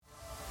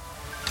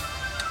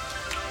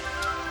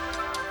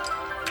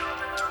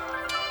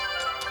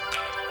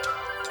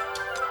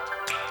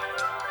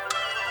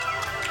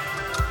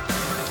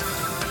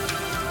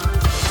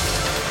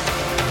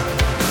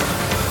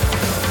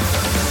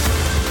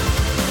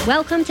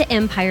Welcome to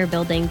Empire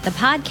Building, the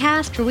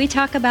podcast where we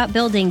talk about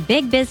building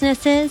big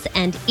businesses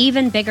and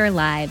even bigger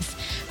lives.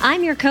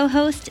 I'm your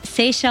co-host,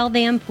 Seychelle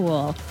Van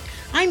Poole.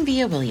 I'm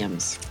Via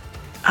Williams.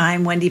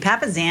 I'm Wendy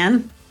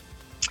Papazan.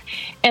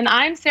 And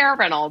I'm Sarah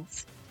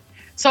Reynolds.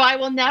 So I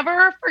will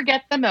never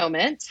forget the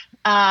moment.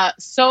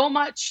 So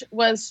much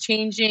was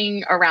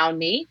changing around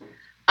me.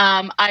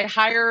 I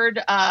hired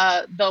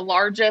the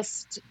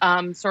largest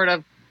sort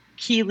of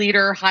key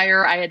leader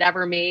hire I had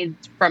ever made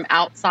from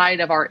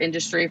outside of our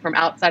industry, from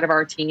outside of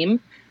our team.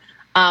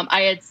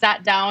 I had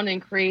sat down and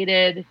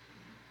created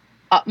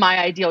my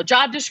ideal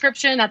job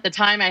description. At the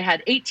time, I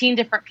had 18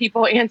 different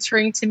people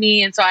answering to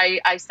me. And so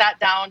I sat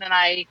down and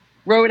I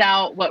wrote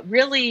out what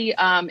really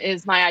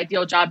is my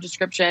ideal job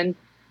description.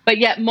 But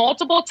yet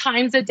multiple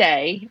times a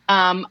day,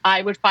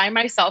 I would find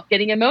myself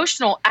getting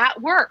emotional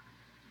at work.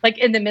 Like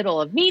in the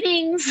middle of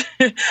meetings,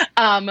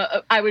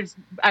 I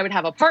would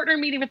have a partner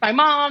meeting with my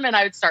mom and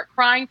I would start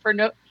crying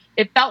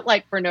it felt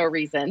like for no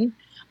reason.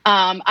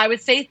 I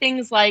would say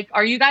things like,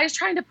 "Are you guys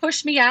trying to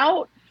push me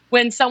out?"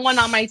 When someone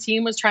on my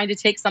team was trying to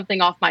take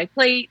something off my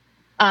plate.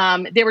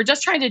 They were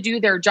just trying to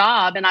do their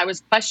job and I was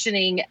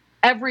questioning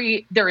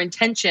their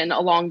intention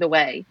along the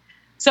way.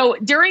 So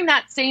during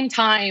that same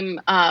time,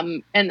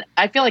 and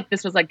I feel like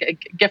this was like a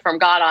gift from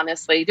God,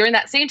 honestly, during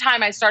that same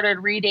time, I started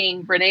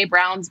reading Brené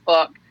Brown's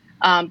book,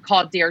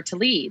 called Dare to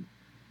Lead.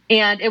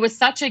 And it was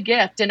such a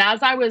gift. And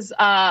as I was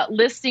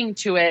listening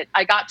to it,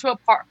 I got to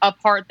a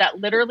part that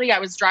literally I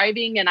was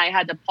driving and I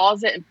had to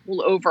pause it and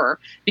pull over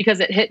because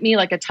it hit me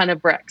like a ton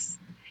of bricks.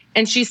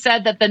 And she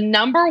said that the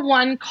number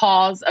one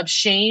cause of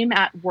shame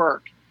at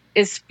work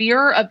is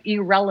fear of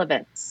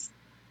irrelevance.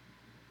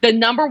 The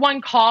number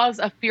one cause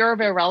of fear of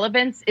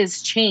irrelevance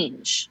is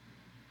change.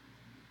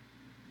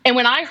 And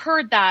when I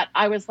heard that,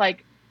 I was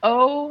like,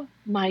 oh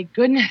my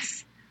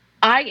goodness.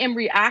 I am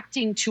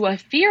reacting to a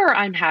fear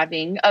I'm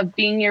having of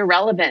being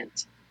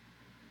irrelevant.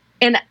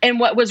 And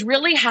what was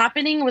really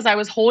happening was I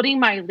was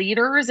holding my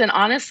leaders and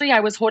honestly,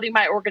 I was holding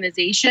my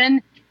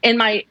organization and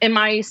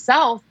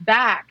myself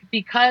back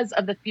because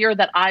of the fear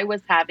that I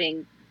was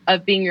having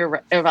of being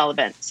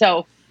irrelevant.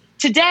 So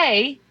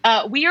today,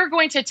 we are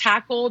going to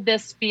tackle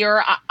this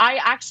fear. I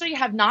actually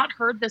have not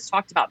heard this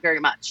talked about very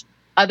much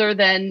other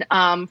than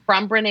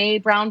from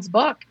Brené Brown's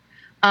book.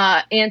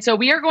 And so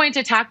we are going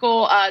to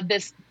tackle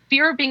this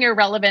fear of being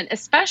irrelevant,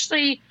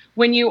 especially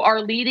when you are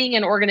leading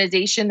an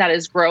organization that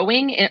is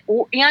growing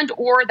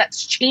or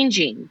that's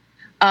changing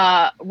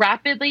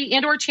rapidly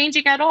and or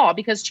changing at all,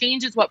 because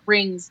change is what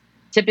brings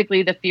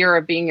typically the fear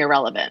of being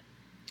irrelevant.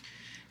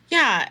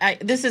 Yeah,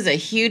 this is a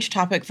huge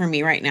topic for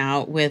me right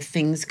now with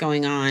things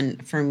going on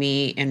for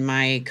me in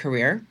my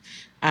career.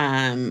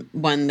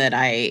 One that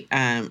I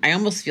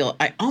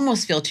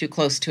almost feel too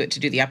close to it to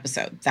do the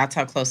episode. That's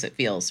how close it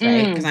feels,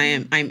 right? Because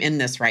I'm in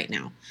this right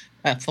now.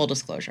 Full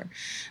disclosure,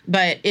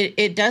 but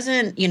it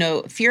doesn't,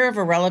 fear of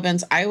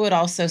irrelevance. I would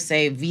also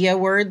say via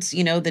words,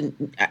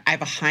 I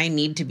have a high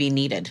need to be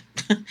needed.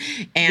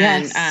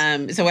 And,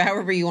 yes. So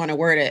however you want to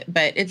word it,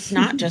 but it's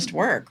not just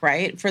work,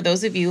 right? For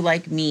those of you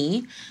like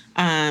me,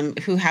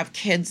 who have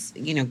kids,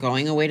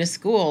 going away to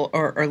school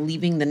or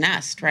leaving the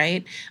nest,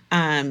 right?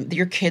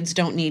 Your kids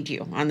don't need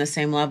you on the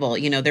same level.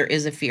 There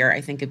is a fear,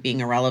 I think, of being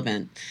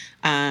irrelevant.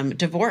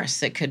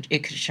 Divorce, it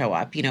could show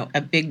up,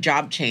 a big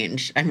job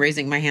change. I'm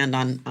raising my hand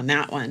on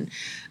that one.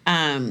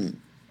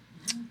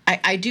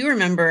 I do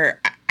remember,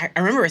 I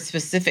remember a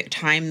specific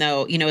time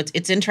though,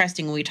 it's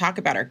interesting when we talk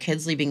about our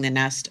kids leaving the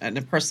nest in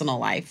a personal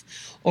life,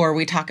 or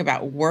we talk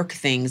about work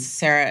things,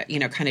 Sarah,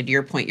 kind of to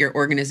your point, your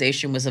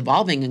organization was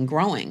evolving and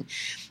growing.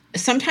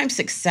 Sometimes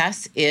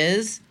success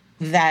is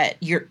that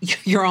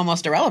you're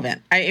almost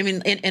irrelevant. I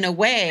mean, in a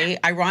way,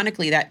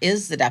 ironically, that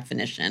is the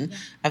definition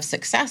of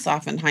success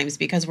oftentimes,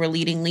 because we're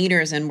leading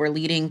leaders and we're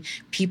leading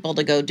people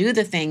to go do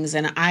the things.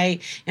 And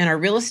in our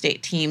real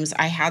estate teams,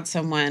 I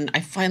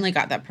finally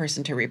got that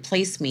person to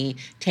replace me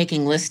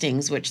taking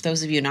listings, which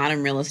those of you not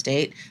in real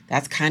estate,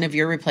 that's kind of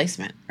your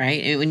replacement,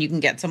 right? And when you can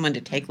get someone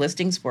to take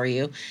listings for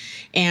you.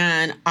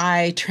 And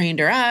I trained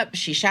her up,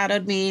 she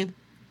shadowed me.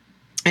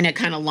 And it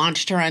kind of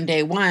launched her on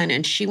day one,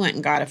 and she went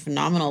and got a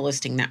phenomenal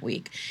listing that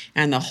week.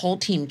 And the whole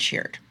team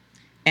cheered.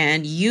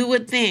 And you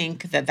would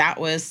think that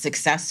was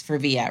success for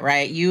Via,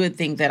 right? You would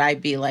think that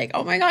I'd be like,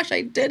 oh my gosh,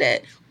 I did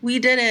it. We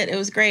did it. It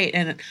was great.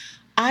 And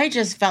I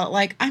just felt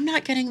like I'm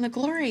not getting the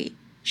glory.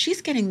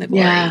 She's getting the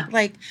glory. Yeah.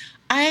 Like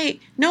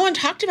no one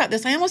talked about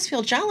this. I almost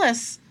feel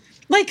jealous.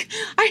 Like,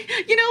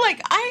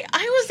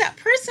 I was that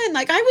person,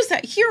 like I was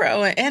that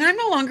hero, and I'm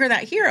no longer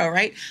that hero,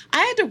 right? I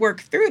had to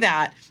work through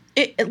that.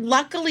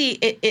 Luckily,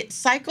 it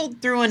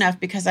cycled through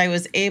enough because I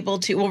was able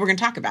to, we're going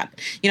to talk about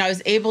it. I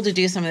was able to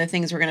do some of the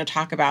things we're going to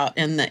talk about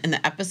in the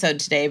episode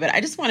today, but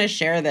I just want to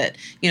share that,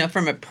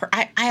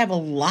 I have a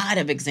lot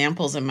of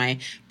examples in my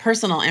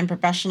personal and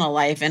professional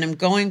life, and I'm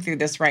going through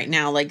this right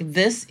now. Like,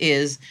 this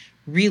is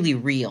really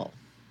real.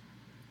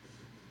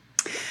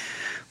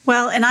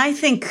 Well, and I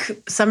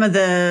think some of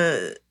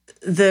the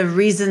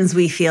reasons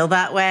we feel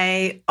that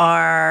way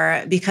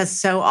are because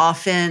so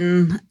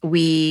often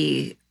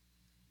we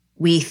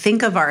we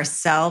think of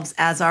ourselves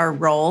as our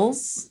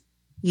roles.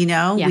 You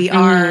know, Yeah. we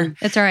are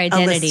It's our a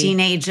identity.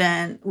 listing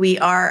agent. We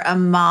are a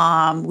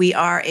mom. We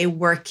are a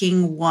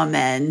working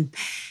woman.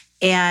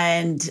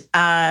 And,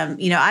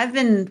 I've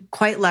been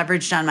quite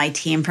leveraged on my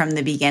team from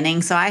the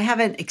beginning. So I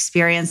haven't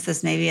experienced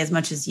this maybe as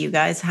much as you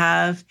guys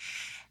have.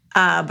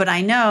 But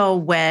I know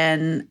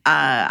when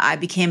I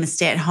became a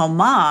stay-at-home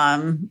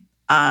mom,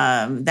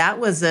 that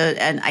was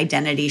an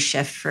identity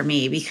shift for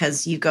me,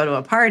 because you go to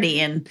a party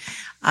and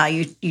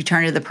you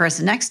turn to the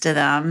person next to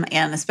them,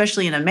 and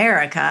especially in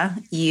America,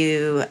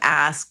 you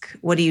ask,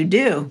 "What do you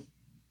do?"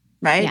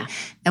 Right? Yeah.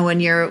 And when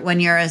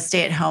you're a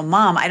stay-at-home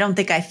mom, I don't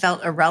think I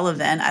felt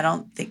irrelevant. I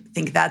don't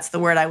think that's the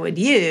word I would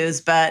use,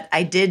 but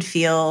I did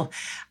feel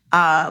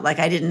like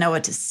I didn't know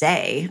what to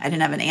say. I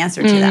didn't have an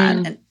answer to that,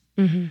 and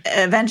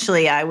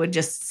eventually I would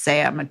just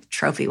say I'm a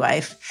trophy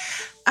wife,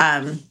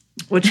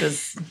 which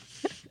was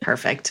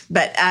perfect.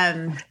 But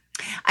I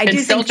do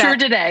It's still think true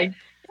today.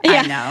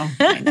 I know.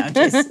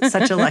 Just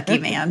such a lucky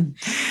man.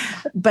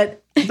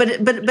 But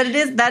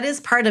that is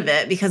part of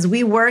it, because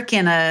we work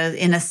in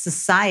a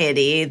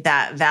society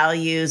that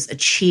values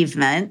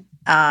achievement.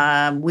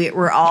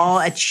 We're all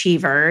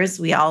achievers.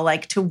 We all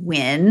like to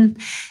win,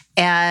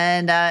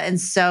 and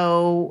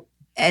so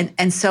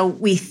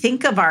we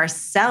think of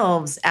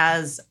ourselves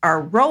as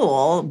our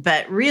role,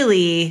 but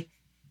really,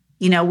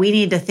 we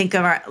need to think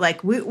of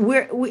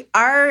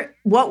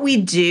what we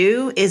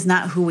do is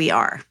not who we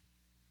are.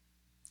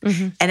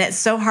 And it's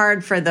so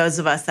hard for those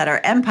of us that are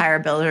empire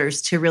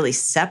builders to really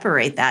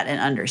separate that and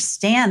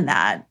understand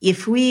that.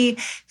 If we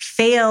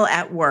fail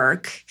at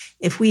work,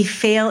 if we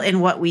fail in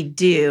what we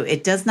do,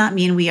 it does not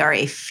mean we are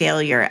a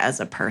failure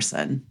as a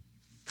person.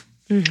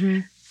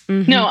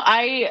 No,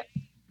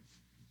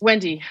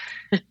 Wendy,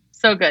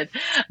 so good.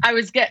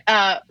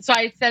 So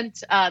I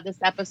sent this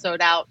episode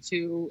out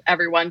to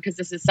everyone, because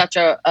this is such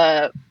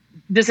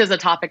this is a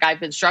topic I've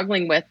been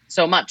struggling with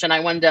so much, and I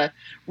wanted to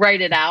write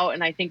it out.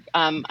 And I think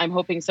I'm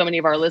hoping so many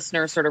of our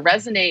listeners sort of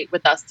resonate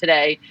with us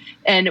today.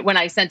 And when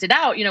I sent it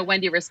out,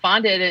 Wendy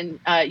responded,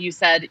 and you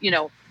said,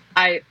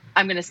 I'm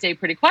going to stay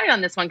pretty quiet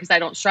on this one because I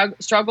don't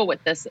struggle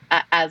with this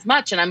as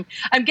much. And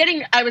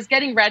I was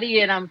getting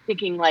ready, and I'm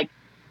thinking, like,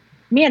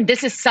 man,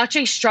 this is such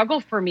a struggle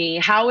for me.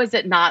 How is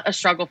it not a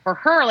struggle for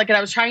her? Like, and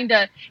I was trying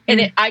to,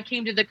 and I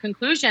came to the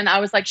conclusion,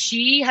 I was like,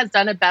 she has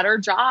done a better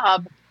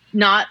job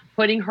not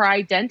putting her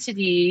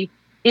identity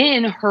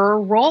in her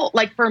role.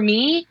 Like, for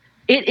me,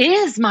 it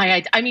is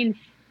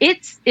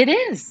it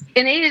is.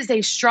 And it is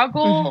a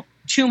struggle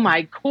to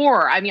my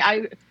core. I mean,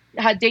 I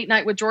had date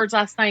night with George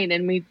last night,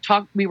 and we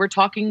were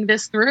talking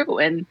this through,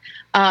 and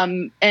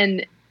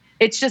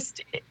it's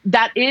just,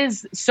 that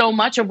is so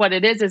much of what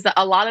it is that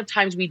a lot of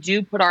times we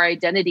do put our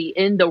identity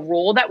in the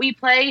role that we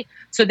play.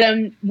 So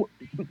then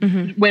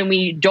when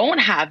we don't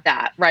have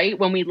that, right,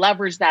 when we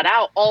leverage that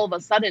out, all of a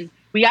sudden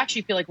we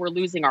actually feel like we're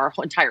losing our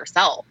entire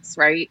selves,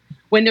 right?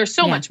 When there's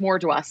so much more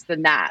to us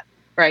than that,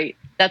 right?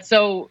 That's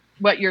so,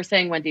 what you're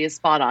saying, Wendy, is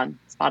spot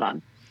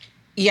on.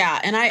 Yeah.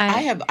 And I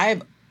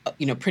have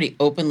pretty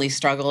openly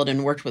struggled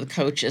and worked with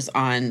coaches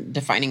on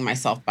defining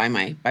myself by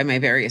my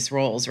various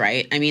roles,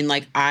 right? I mean,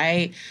 like,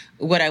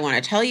 what I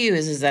want to tell you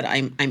is that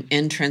I'm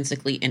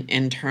intrinsically and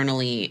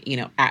internally,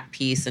 at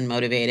peace and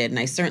motivated. And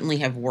I certainly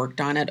have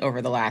worked on it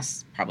over the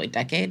last probably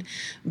decade.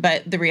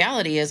 But the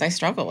reality is I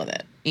struggle with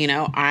it.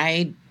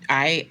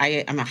 I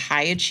am a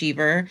high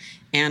achiever,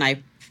 and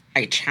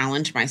I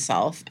challenge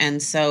myself.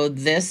 And so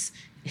this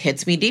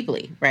hits me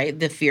deeply, right?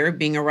 The fear of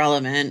being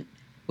irrelevant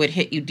would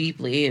hit you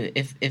deeply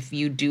if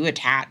you do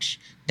attach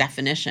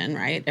definition,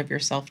 right, of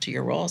yourself to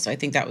your role. So I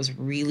think that was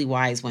really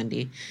wise,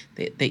 Wendy,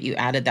 that you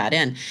added that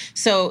in.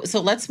 So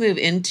let's move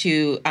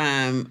into,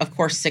 of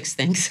course, 6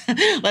 things.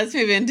 Let's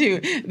move into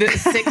the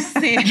 6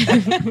 things,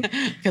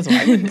 because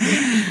why wouldn't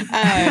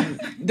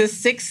the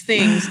 6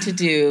 things to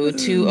do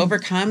to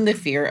overcome the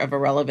fear of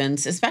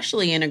irrelevance,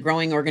 especially in a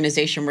growing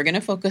organization. We're going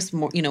to focus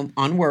more,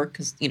 on work,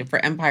 because,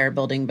 for empire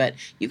building, but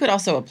you could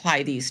also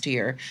apply these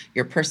to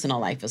your personal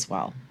life as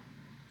well.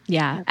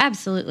 Yeah,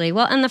 absolutely.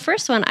 Well, and the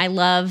first one, I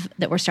love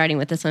that we're starting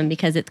with this one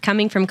because it's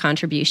coming from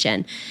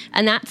contribution.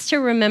 And that's to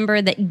remember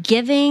that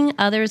giving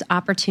others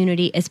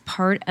opportunity is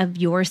part of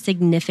your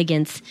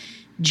significance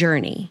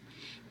journey.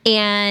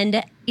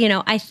 And,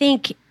 I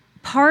think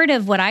part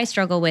of what I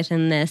struggle with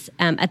in this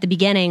at the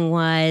beginning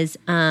was,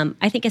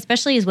 I think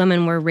especially as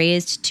women, we're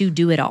raised to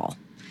do it all.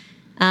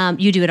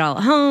 You do it all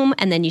at home,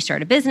 and then you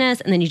start a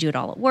business, and then you do it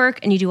all at work,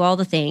 and you do all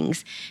the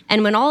things.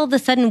 And when all of a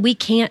sudden we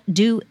can't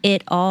do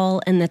it all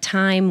in the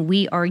time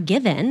we are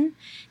given,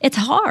 it's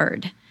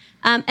hard.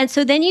 And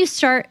so then you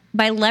start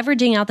by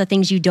leveraging out the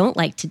things you don't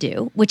like to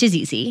do, which is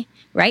easy,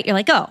 right? You're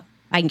like, oh,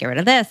 I can get rid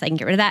of this, I can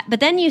get rid of that. But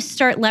then you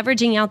start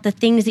leveraging out the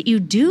things that you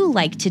do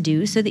like to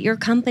do so that your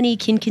company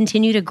can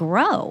continue to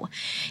grow.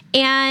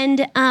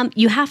 And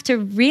you have to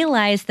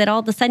realize that all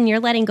of a sudden you're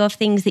letting go of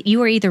things that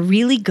you are either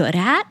really good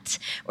at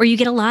or you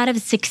get a lot of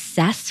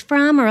success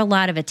from or a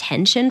lot of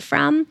attention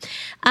from.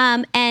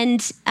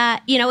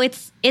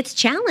 It's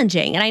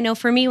challenging. And I know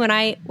for me,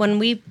 when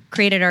we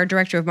created our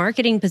director of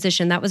marketing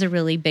position, that was a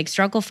really big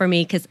struggle for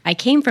me because I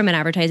came from an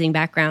advertising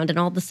background. And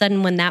all of a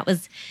sudden, when that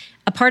was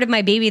a part of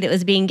my baby that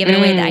was being given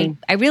away that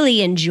I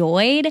really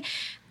enjoyed,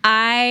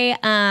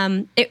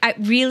 I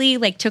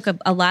really took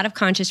a lot of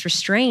conscious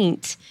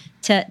restraint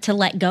to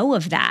let go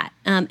of that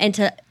and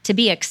to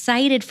be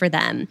excited for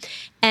them.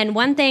 And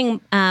one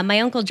thing, my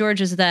Uncle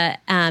George was the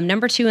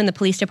number 2 in the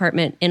police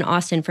department in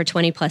Austin for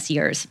 20 plus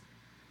years.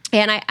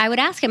 And I would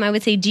ask him, I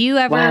would say, do you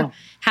ever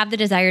have the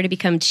desire to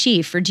become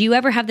chief? Or do you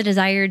ever have the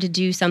desire to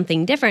do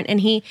something different? And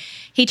he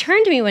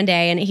turned to me one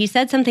day and he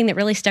said something that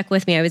really stuck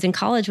with me. I was in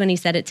college when he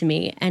said it to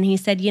me. And he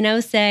said,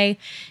 Say,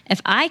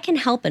 if I can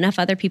help enough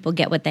other people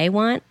get what they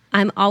want,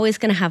 I'm always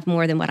going to have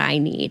more than what I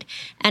need.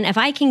 And if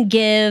I can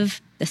give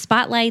the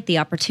spotlight, the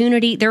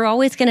opportunity, they're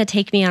always going to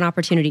take me on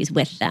opportunities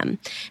with them.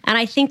 And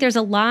I think there's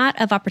a lot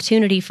of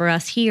opportunity for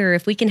us here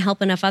if we can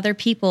help enough other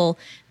people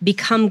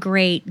become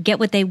great, get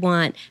what they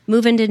want,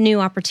 move into new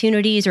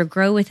opportunities or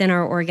grow within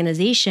our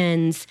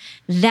organizations.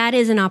 That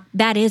is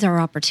our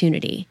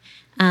opportunity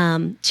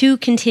to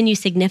continue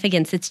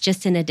significance. It's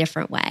just in a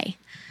different way.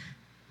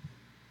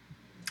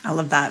 I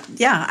love that.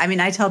 Yeah. I mean,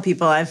 I tell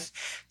people I've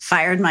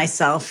fired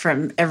myself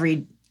from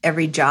every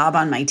job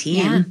on my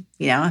team.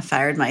 Yeah. I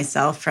fired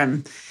myself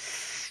from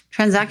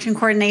transaction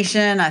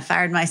coordination. I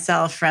fired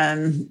myself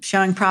from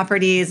showing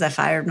properties. I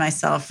fired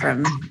myself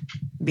from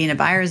being a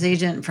buyer's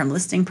agent, from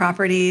listing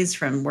properties,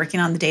 from working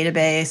on the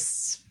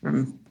database,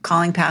 from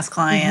calling past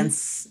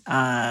clients.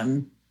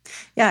 I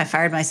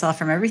fired myself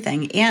from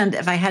everything. And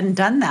if I hadn't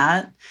done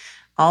that,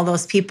 all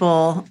those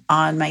people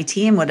on my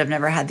team would have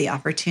never had the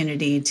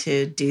opportunity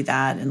to do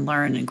that and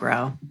learn and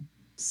grow.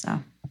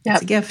 So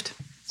it's a gift.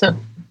 So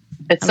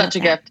it's such a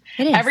gift.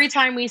 Every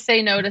time we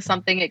say no to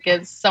something, it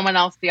gives someone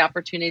else the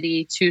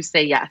opportunity to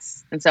say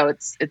yes. And so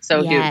it's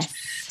so huge.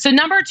 So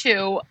number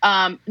two,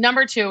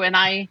 and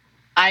I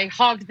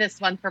hogged this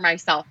one for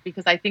myself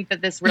because I think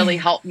that this really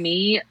helped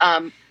me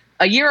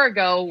a year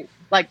ago,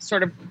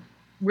 sort of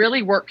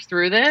really work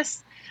through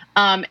this.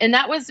 And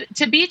that was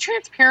to be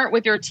transparent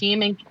with your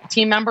team and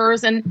team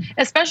members, and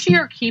especially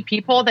your key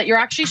people, that you're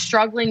actually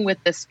struggling with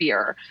this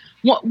fear.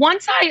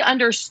 Once I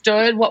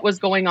understood what was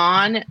going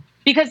on,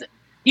 because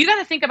you got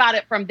to think about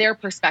it from their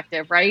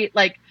perspective, right?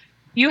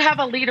 You have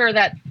a leader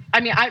that,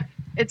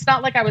 it's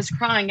not like I was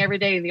crying every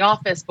day in the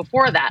office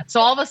before that. So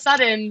all of a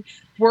sudden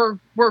we're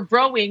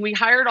growing. We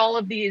hired all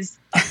of these,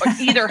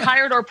 either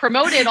hired or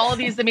promoted all of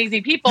these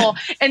amazing people.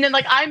 And then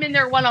I'm in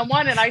there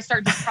one-on-one and I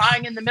start just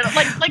crying in the middle.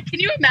 Can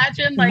you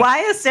imagine? Why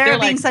is Sarah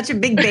being such a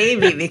big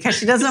baby? Because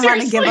she doesn't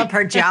want to give up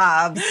her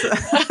jobs.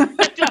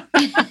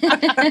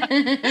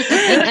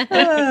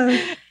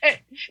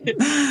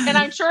 And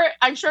I'm sure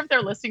if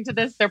they're listening to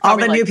this, they're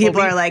probably all the new people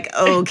are like,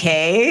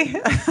 okay.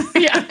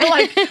 Yeah.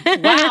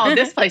 Wow,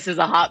 this place is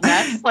a hot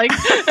mess.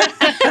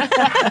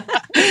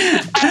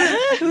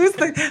 Who's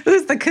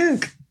the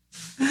kook?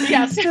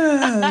 Yes.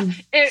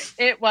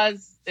 It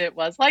was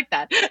like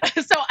that.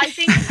 So I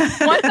think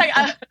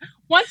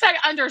once I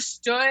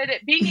understood,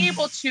 being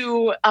able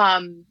to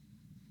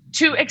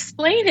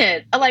explain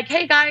it,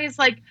 hey guys,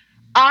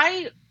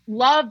 I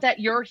love that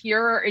you're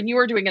here and you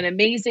are doing an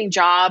amazing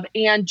job.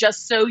 And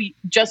just so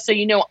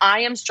you know,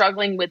 I am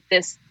struggling with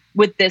this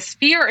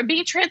fear, and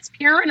being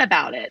transparent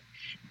about it.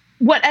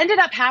 What ended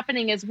up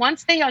happening is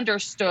once they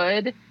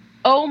understood,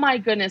 oh my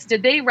goodness,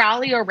 did they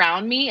rally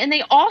around me? And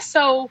they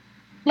also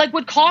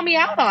would call me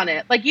out on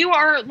it. You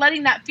are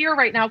letting that fear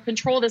right now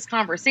control this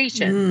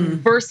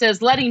conversation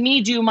versus letting me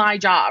do my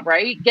job,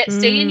 right?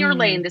 Stay in your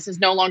lane. This is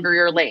no longer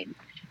your lane.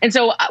 And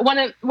so one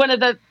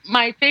of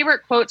my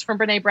favorite quotes from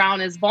Brené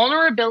Brown is,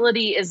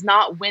 vulnerability is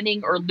not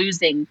winning or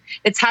losing.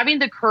 It's having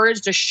the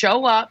courage to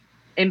show up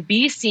and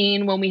be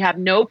seen when we have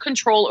no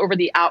control over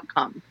the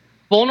outcome.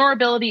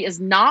 Vulnerability is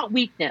not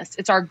weakness.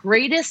 It's our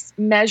greatest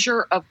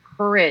measure of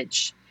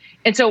courage.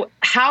 And so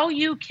how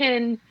you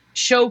can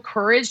show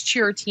courage to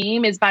your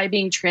team is by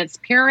being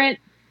transparent,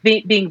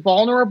 being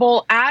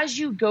vulnerable as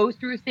you go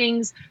through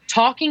things,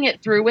 talking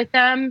it through with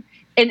them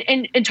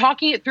and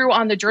talking it through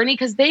on the journey,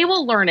 because they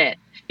will learn it.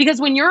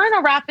 Because when you're in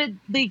a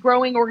rapidly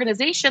growing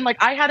organization,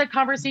 I had a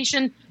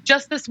conversation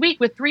just this week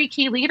with 3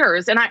 key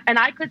leaders, and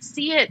I could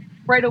see it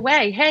right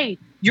away. Hey,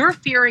 you're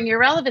fearing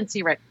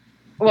irrelevancy, right?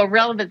 Well,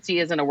 relevancy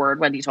isn't a word,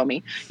 Wendy told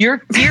me. You're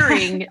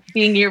fearing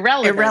being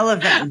irrelevant.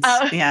 Irrelevance.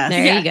 Yeah.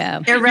 There you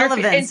go.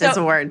 Irrelevance is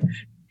a word.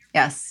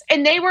 Yes.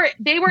 And they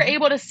were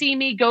able to see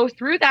me go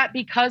through that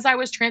because I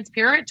was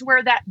transparent, to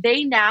where that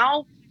they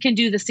now can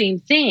do the same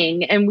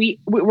thing, and we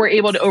were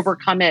able to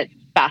overcome it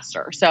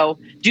faster. So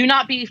do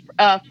not be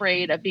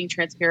afraid of being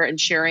transparent and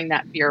sharing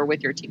that fear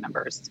with your team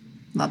members.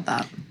 Love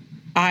that.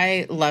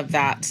 I love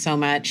that so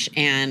much.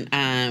 And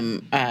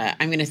I'm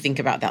going to think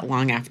about that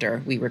long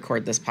after we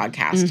record this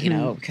podcast,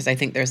 because I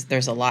think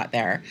there's a lot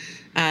there.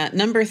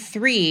 Number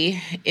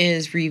 3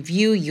 is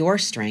review your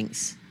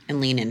strengths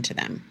and lean into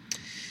them.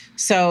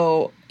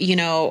 So,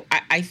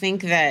 I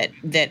think that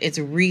it's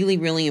really,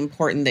 really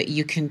important that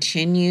you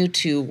continue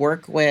to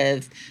work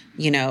with,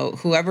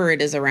 whoever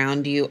it is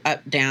around you,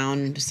 up,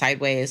 down,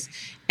 sideways,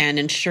 and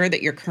ensure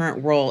that your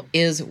current role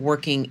is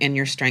working in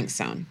your strength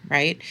zone,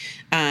 right?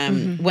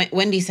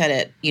 Wendy said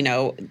it,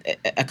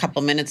 a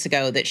couple minutes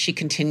ago, that she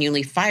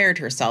continually fired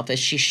herself as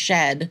she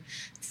shed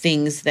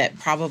things that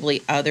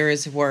probably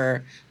others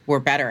were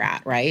better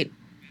at, right?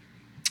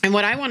 And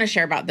what I want to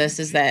share about this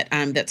is that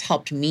that's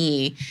helped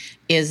me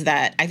is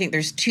that I think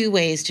there's 2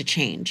 ways to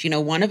change.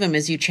 One of them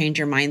is you change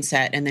your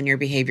mindset and then your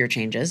behavior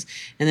changes.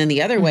 And then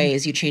the other way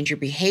is you change your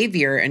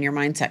behavior and your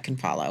mindset can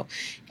follow.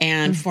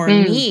 And for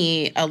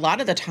me, a lot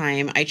lot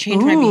I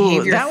change my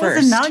behavior that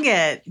first. Was a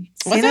nugget.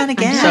 Say that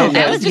again.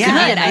 That was just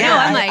good. I know.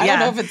 I'm like, I don't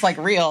know if it's like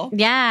real.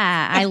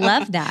 Yeah, I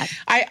love that.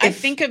 I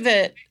think of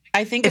it.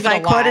 I think if of it I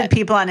a lot. quoted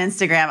people on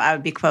Instagram, I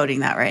would be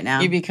quoting that right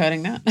now. You'd be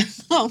quoting that?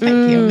 Oh,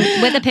 thank you.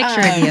 With a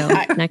picture of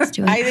you next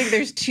to it. I think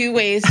there's 2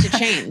 ways to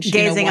change.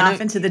 Gazing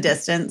off into the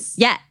distance.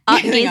 Yeah,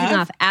 gazing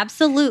off.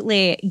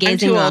 Absolutely.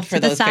 Gazing off for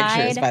to those the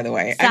side. pictures, by the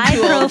way. Side I'm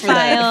too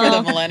profile old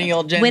for the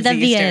millennial Gen with Z a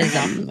Via-ism.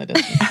 staring off in the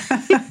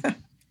distance.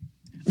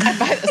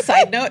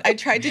 Side note, I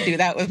tried to do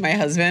that with my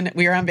husband.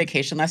 We were on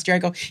vacation last year. I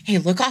go, hey,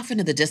 look off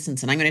into the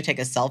distance and I'm going to take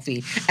a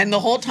selfie. And the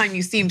whole time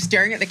you see him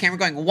staring at the camera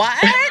going, what?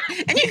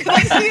 And you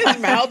can see his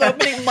mouth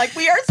opening. I'm like,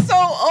 we are so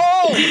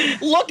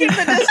old. Look in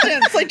the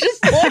distance. Like,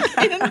 just look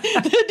in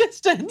the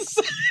distance.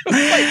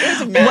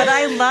 What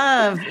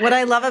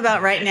I love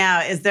about right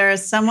now is there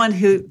is someone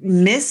who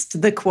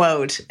missed the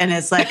quote and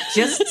it's like,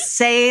 just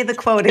say the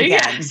quote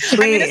again.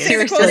 Please.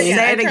 Say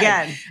it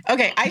again.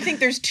 Okay. I think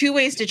there's 2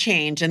 ways to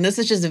change. And this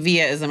is just a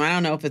Via-ism. I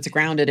don't know if it's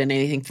grounded in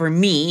anything. For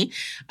me,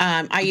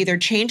 I either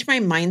change my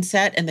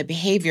mindset and the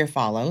behavior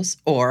follows,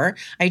 or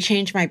I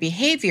change my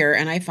behavior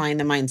and I find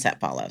the mindset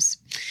follows.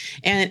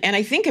 And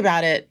I think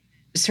about it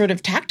sort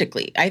of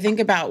tactically. I think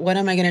about what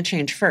am I going to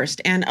change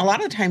first? And a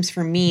lot of times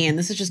for me, and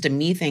this is just a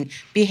me thing,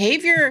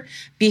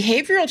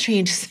 behavioral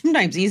change is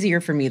sometimes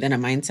easier for me than a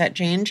mindset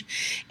change.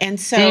 And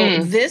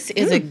so this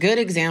is a good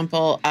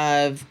example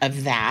of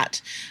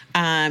that.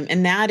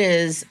 And that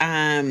is,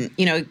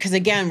 because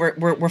again,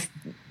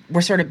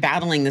 we're sort of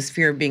battling this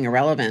fear of being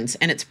irrelevant,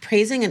 and it's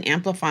praising and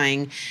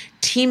amplifying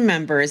team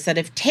members that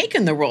have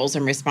taken the roles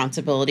and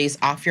responsibilities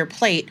off your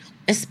plate,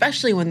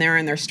 especially when they're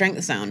in their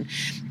strength zone.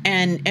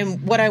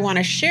 And what I want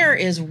to share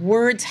is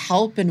words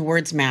help and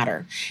words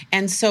matter.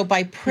 And so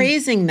by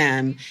praising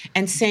them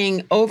and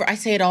saying I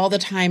say it all the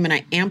time and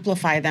I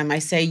amplify them. I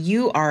say,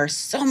 you are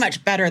so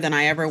much better than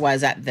I ever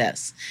was at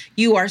this.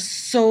 You are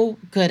so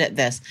good at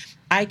this.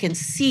 I can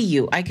see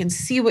you. I can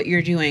see what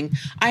you're doing.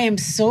 I am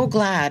so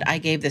glad I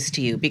gave this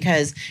to you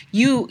because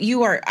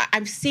you are,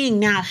 I'm seeing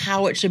now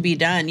how it should be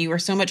done. You are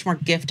so much more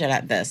gifted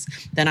at this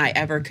than I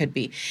ever could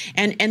be.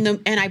 And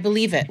I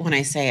believe it when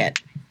I say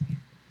it.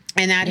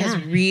 And that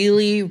has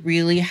really,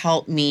 really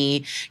helped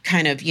me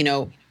kind of,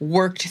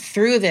 worked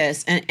through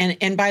this.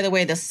 And by the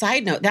way, the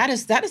side note, that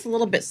is a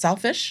little bit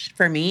selfish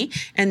for me.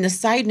 And the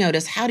side note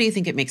is, how do you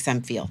think it makes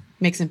them feel?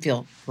 Makes them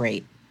feel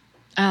great.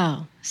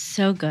 Oh,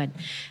 so good.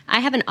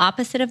 I have an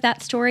opposite of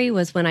that story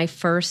was when I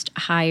first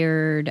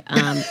hired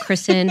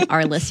Kristen,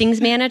 our listings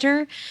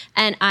manager,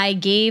 and I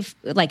gave,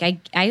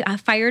 I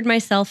fired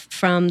myself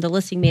from the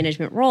listing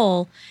management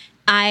role.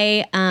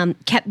 I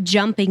kept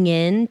jumping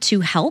in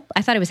to help.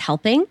 I thought I was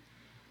helping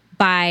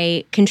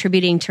by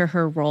contributing to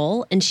her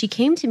role. And she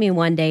came to me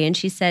one day and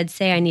she said,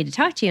 "Say, I need to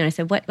talk to you." And I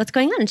said, "What's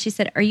going on?" And she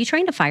said, "Are you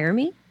trying to fire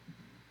me?"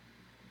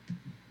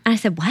 And I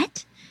said,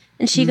 "What?"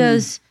 And she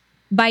goes,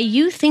 "By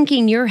you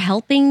thinking you're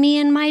helping me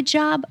in my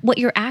job, what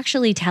you're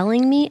actually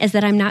telling me is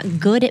that I'm not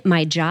good at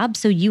my job,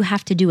 so you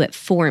have to do it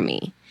for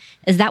me.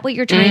 Is that what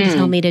you're trying to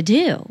tell me to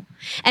do?"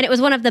 And it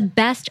was one of the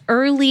best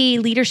early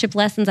leadership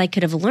lessons I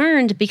could have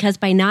learned, because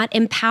by not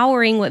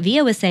empowering what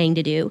Via was saying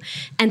to do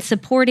and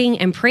supporting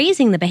and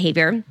praising the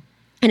behavior,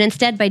 and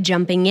instead by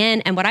jumping in,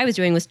 and what I was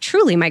doing was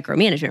truly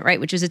micromanagement, right?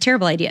 Which is a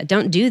terrible idea.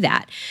 Don't do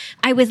that.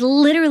 I was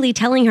literally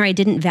telling her I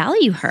didn't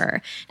value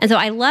her. And so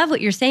I love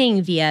what you're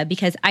saying, Via,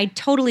 because I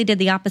totally did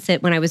the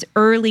opposite when I was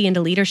early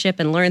into leadership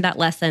and learned that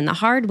lesson the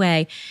hard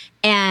way.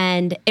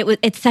 And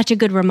it's such a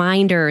good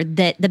reminder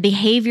that the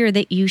behavior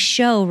that you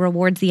show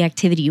rewards the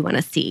activity you want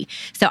to see.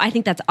 So I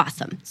think that's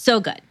awesome.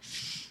 So good.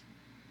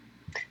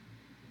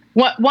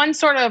 One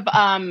sort of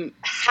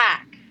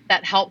hack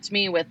that helped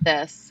me with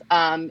this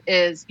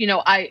is,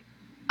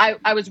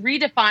 I was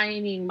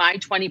redefining my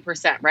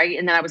 20%, right?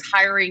 And then I was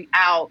hiring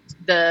out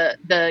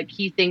the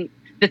key thing,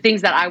 the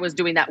things that I was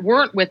doing that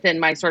weren't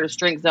within my sort of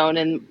strength zone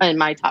and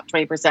my top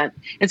 20%.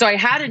 And so I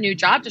had a new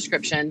job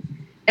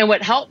description. And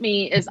what helped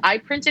me is I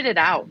printed it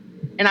out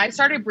and I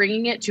started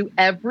bringing it to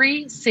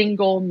every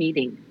single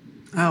meeting.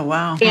 Oh,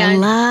 wow.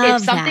 And I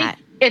love that.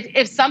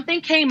 If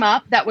something came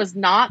up that was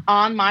not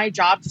on my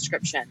job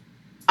description,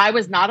 I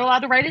was not allowed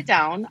to write it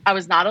down. I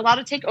was not allowed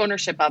to take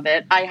ownership of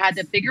it. I had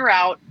to figure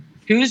out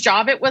whose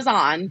job it was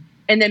on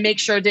and then make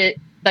sure that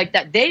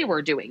they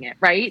were doing it.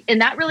 Right.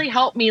 And that really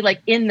helped me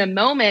like in the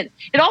moment.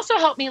 It also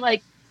helped me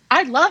like,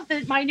 I love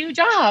my new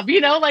job,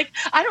 like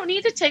I don't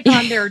need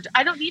to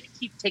I don't need to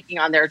keep taking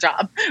on their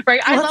job.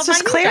 Right. Well, I love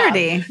just my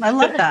clarity. New job. I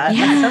love that.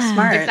 Yeah. That's so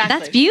smart. Exactly.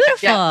 That's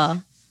beautiful. Yeah.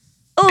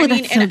 Oh, I mean,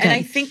 that's so good. and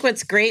I think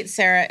what's great,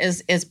 Sarah,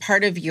 is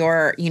part of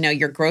your,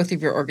 your growth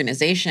of your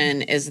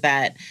organization is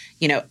that,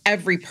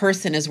 every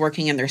person is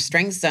working in their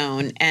strength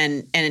zone.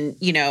 And I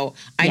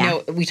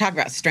know we talk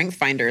about strength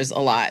finders a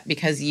lot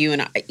because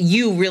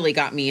you really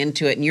got me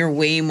into it and you're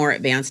way more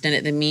advanced in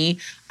it than me.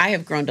 I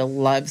have grown to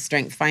love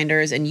strength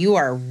finders and you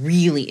are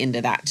really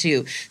into that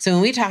too. So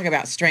when we talk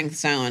about strength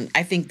zone,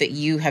 I think that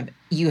you have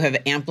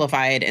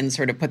amplified and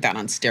sort of put that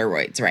on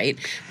steroids, right?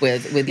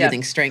 With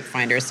using strength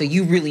finders. So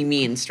you really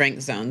mean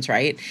strength zones,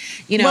 right?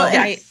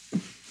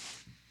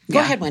 Go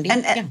ahead, Wendy.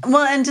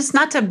 And just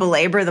not to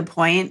belabor the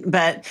point,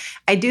 but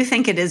I do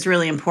think it is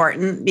really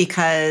important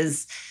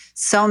because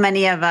so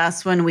many of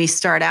us, when we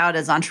start out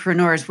as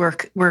entrepreneurs,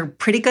 we're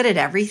pretty good at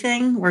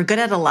everything. We're good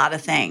at a lot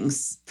of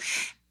things.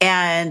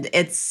 And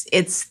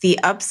it's the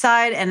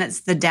upside and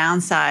it's the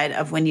downside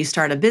of when you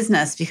start a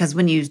business, because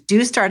when you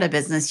do start a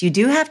business, you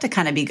do have to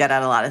kind of be good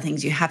at a lot of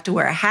things. You have to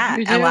wear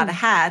a lot of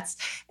hats,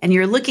 and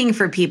you're looking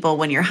for people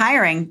when you're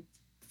hiring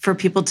for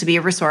people to be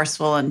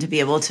resourceful and to be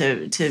able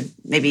to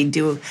maybe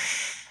do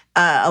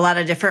a lot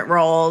of different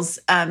roles.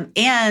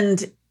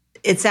 And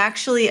it's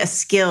actually a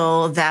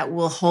skill that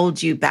will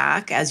hold you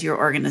back as your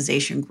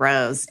organization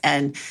grows.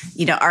 And,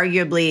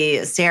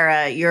 arguably,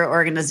 Sarah, your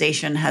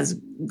organization has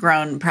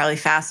grown probably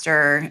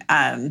faster,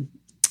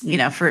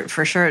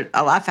 for sure,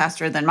 a lot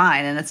faster than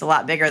mine. And it's a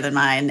lot bigger than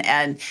mine.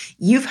 And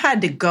you've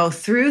had to go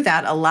through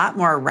that a lot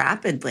more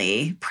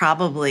rapidly,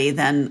 probably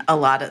than a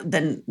lot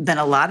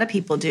of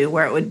people do,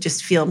 where it would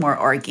just feel more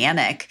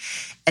organic.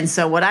 And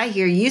so what I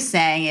hear you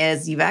saying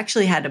is you've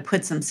actually had to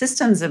put some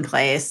systems in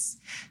place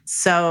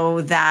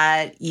so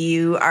that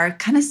you are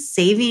kind of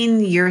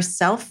saving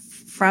yourself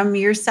from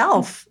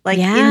yourself. Like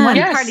in one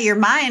part of your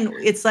mind,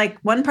 it's like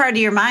one part of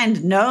your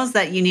mind knows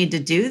that you need to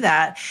do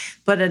that.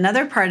 But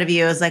another part of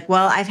you is like,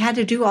 well, I've had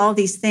to do all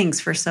these things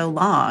for so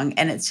long.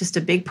 And it's just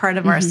a big part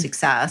of our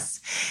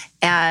success.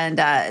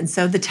 And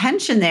so the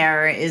tension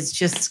there is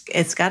just,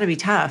 it's got to be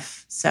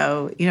tough.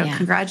 So,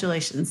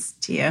 congratulations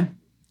to you.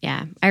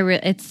 Yeah,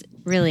 it's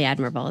really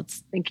admirable.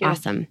 It's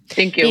awesome.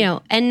 Thank you.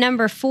 And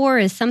number 4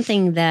 is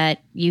something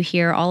that you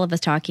hear all of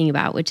us talking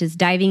about, which is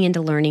diving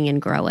into learning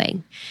and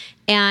growing.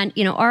 And,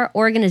 our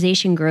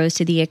organization grows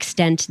to the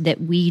extent that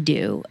we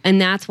do.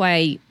 And that's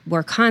why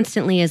we're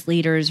constantly as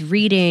leaders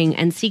reading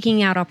and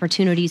seeking out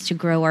opportunities to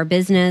grow our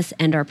business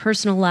and our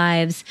personal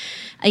lives.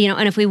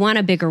 And if we want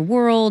a bigger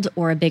world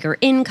or a bigger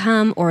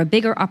income or a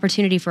bigger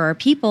opportunity for our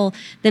people,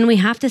 then we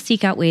have to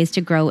seek out ways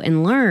to grow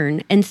and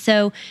learn. And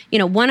so,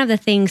 one of the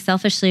things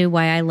selfishly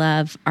why I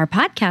love our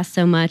podcast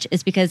so much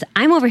is because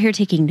I'm over here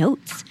taking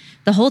notes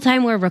the whole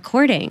time we're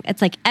recording.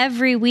 It's like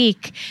every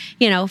week,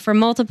 for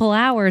multiple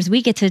hours,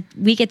 we get to,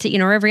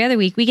 or every other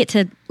week, we get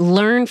to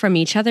learn from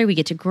each other. We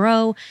get to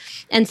grow.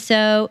 And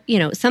so,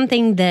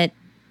 something that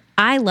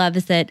I love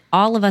is that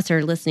all of us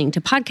are listening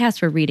to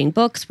podcasts, we're reading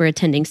books, we're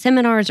attending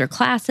seminars or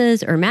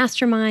classes or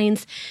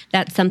masterminds.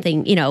 That's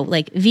something,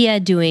 like Via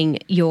doing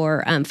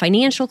your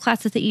financial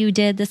classes that you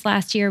did this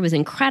last year was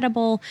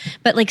incredible.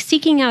 But like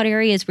seeking out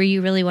areas where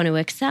you really want to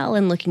excel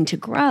and looking to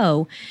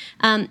grow.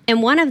 And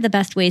one of the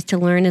best ways to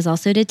learn is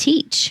also to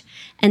teach.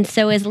 And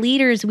so as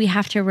leaders, we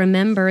have to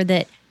remember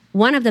that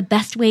one of the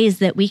best ways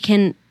that we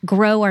can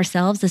grow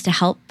ourselves is to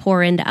help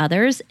pour into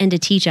others and to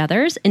teach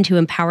others and to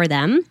empower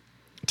them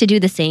to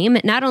do the same.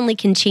 It not only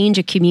can change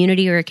a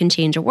community or it can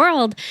change a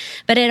world,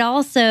 but it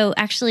also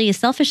actually is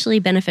selfishly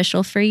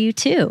beneficial for you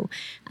too,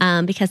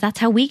 because that's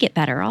how we get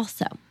better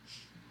also.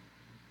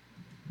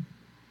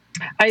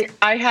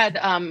 I had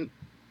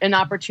an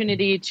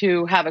opportunity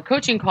to have a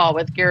coaching call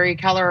with Gary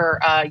Keller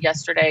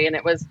yesterday, and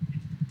it was,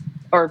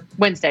 or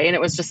Wednesday, and it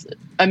was just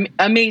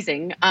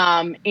amazing.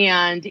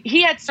 And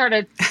he had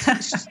started.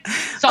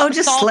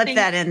 Just slip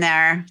that in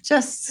there.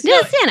 Just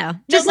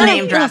just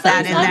name drop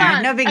that in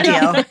there. No big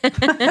deal.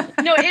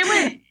 No,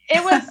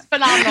 it was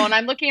phenomenal. And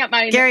I'm looking at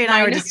my Gary and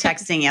I were just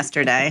texting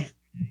yesterday.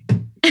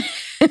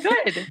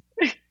 Good.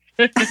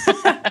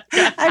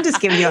 I'm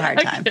just giving you a hard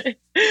time.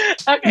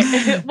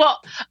 Okay.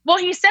 Well,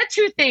 he said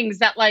 2 things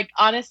that, like,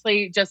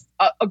 honestly, just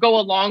go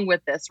along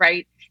with this,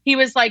 right? He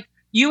was like,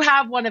 you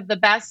have one of the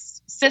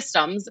best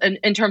systems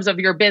in terms of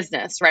your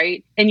business,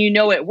 right? And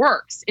it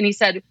works. And he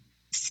said,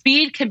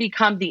 speed can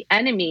become the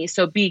enemy,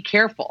 so be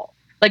careful.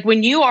 Like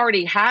when you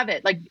already have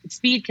it, like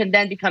speed can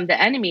then become the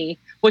enemy.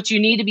 What you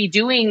need to be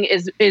doing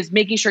is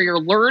making sure you're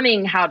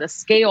learning how to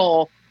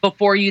scale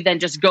before you then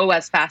just go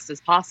as fast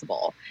as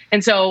possible.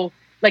 And so,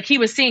 like, he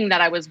was seeing that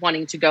I was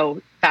wanting to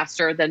go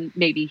faster than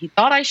maybe he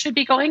thought I should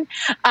be going.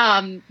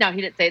 Now,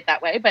 he didn't say it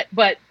that way,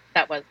 but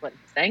that was what he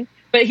was saying.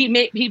 But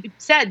he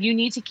said, you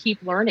need to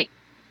keep learning.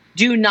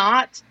 Do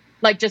not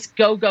just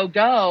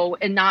go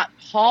and not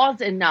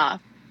pause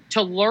enough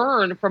to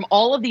learn from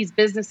all of these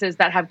businesses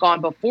that have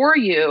gone before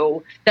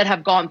you, that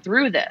have gone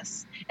through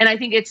this. And I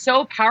think it's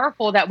so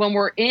powerful that when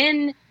we're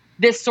in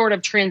this sort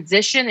of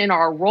transition in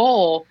our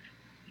role,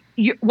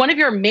 one of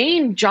your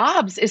main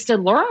jobs is to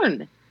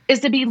learn, is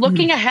to be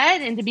looking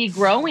ahead and to be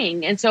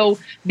growing. And so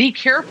be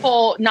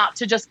careful not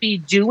to just be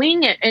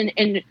doing it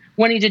and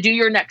wanting to do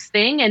your next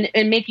thing,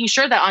 and making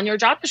sure that on your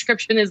job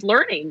description is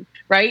learning,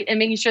 right? And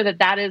making sure that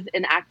that is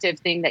an active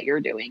thing that you're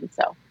doing.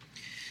 So,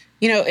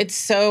 it's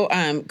so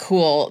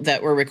cool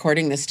that we're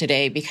recording this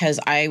today, because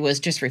I was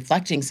just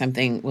reflecting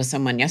something with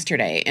someone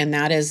yesterday, and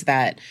that is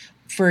that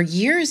for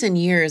years and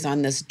years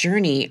on this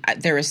journey,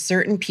 there are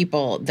certain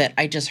people that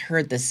I just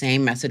heard the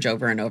same message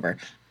over and over.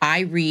 I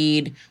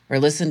read or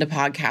listen to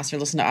podcasts or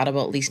listen to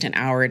Audible at least an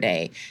hour a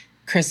day.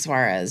 Chris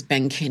Suarez,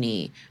 Ben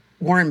Kinney,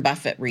 Warren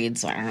Buffett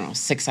reads,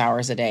 6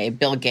 hours a day,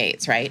 Bill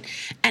Gates, right?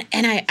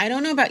 And I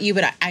don't know about you,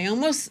 but I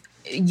almost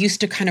used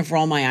to kind of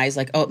roll my eyes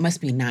like, oh, it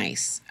must be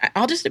nice.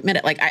 I'll just admit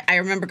it. Like, I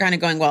remember kind of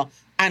going, well,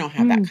 I don't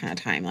have that kind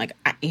of time. Like,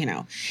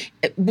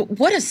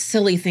 what a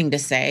silly thing to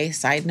say.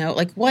 Side note,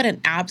 like, what an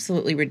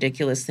absolutely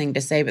ridiculous thing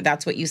to say. But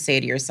that's what you say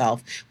to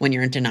yourself when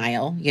you're in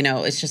denial.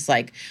 It's just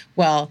like,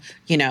 well,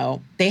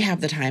 they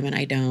have the time and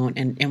I don't,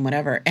 and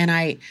whatever. And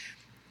I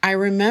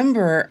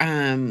remember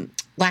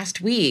last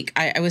week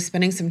I was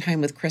spending some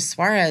time with Chris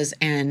Suarez,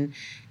 and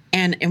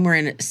we're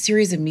in a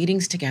series of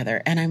meetings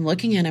together. And I'm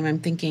looking at him, I'm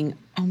thinking,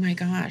 oh my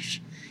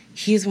gosh,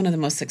 he's one of the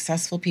most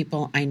successful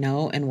people I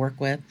know and work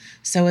with.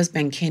 So is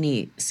Ben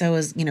Kinney. So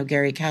is,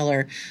 Gary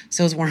Keller.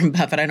 So is Warren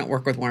Buffett. I don't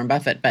work with Warren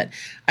Buffett, but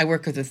I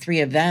work with the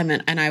three of them.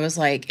 And I was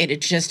like,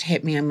 it just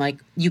hit me. I'm like,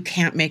 you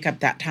can't make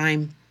up that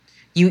time.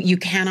 You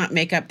cannot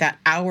make up that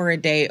hour a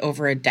day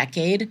over a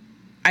decade.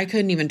 I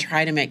couldn't even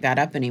try to make that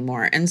up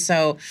anymore. And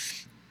so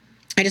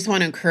I just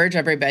want to encourage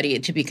everybody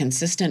to be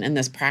consistent in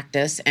this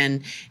practice,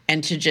 and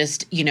to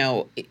just,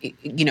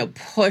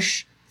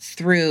 push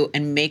through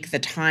and make the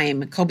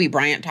time. Kobe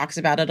Bryant talks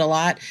about it a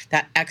lot,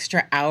 that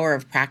extra hour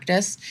of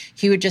practice.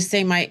 He would just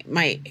say,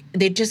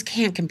 they just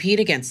can't compete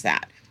against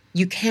that.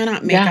 You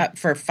cannot make up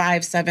for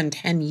 5, 7,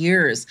 10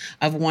 years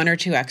of 1 or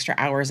 2 extra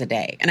hours a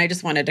day. And I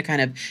just wanted to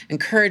kind of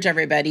encourage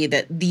everybody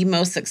that the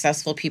most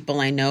successful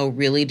people I know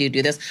really do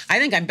this. I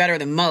think I'm better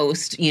than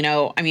most,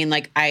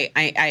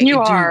 I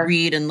do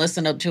read and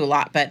listen to a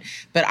lot, but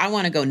I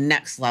want to go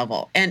next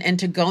level. And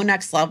to go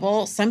next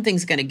level,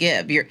 something's going to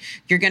give. You're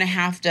going to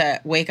have to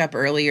wake up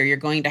earlier. You're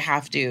going to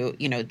have to,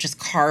 just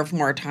carve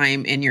more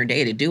time in your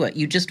day to do it.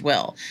 You just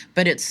will.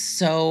 But it's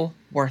so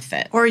worth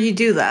it. Or you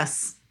do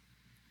less.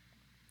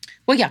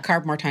 Well, yeah,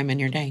 carve more time in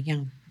your day.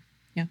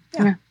 Yeah.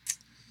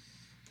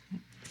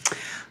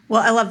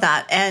 Well, I love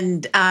that.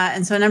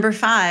 And so number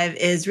 5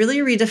 is really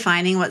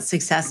redefining what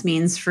success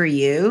means for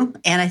you.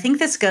 And I think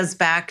this goes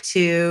back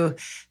to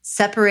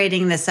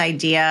separating this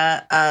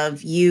idea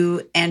of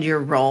you and your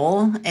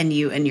role and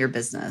you and your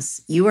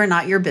business. You are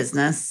not your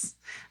business.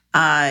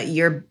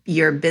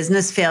 Your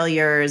business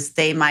failures,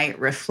 they might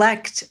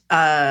reflect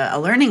a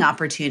learning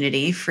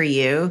opportunity for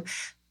you.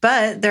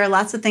 But there are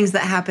lots of things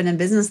that happen in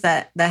business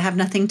that have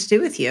nothing to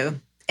do with you.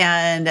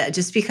 And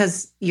just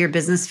because your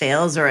business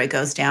fails or it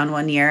goes down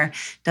one year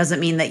doesn't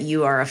mean that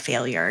you are a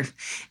failure.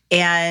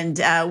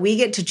 And we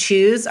get to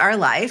choose our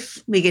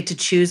life. We get to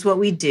choose what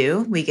we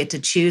do. We get to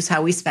choose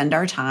how we spend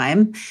our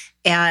time.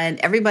 And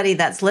everybody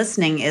that's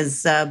listening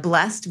is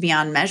blessed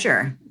beyond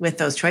measure with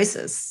those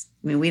choices.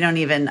 I mean, we don't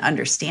even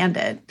understand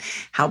it,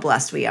 how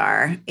blessed we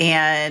are.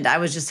 And I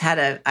was just had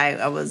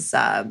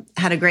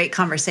a great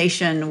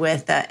conversation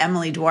with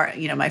Emily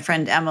Duarte, my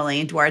friend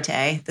Emily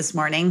Duarte this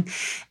morning.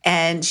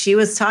 And she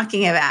was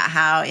talking about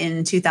how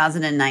in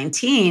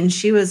 2019,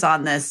 she was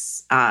on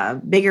this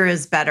bigger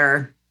is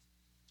better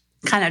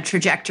kind of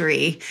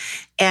trajectory.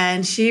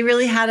 And she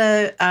really had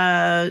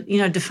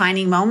a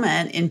defining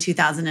moment in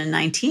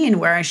 2019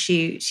 where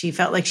she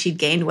felt like she'd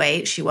gained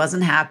weight. She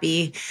wasn't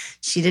happy.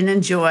 She didn't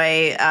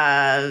enjoy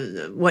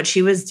what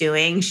she was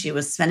doing. She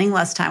was spending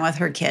less time with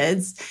her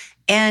kids.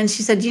 And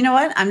she said, you know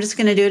what? I'm just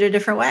going to do it a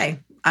different way.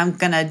 I'm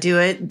going to do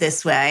it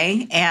this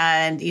way.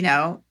 And,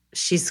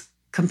 she's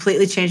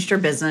completely changed her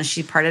business.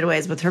 She parted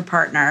ways with her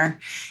partner.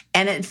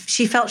 And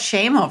she felt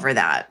shame over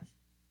that.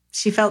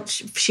 She felt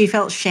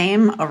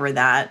shame over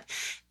that.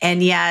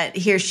 And yet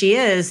here she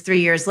is 3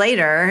 years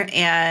later.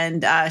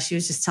 And she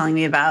was just telling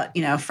me about,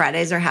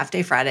 Fridays are half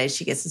day Fridays.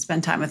 She gets to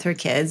spend time with her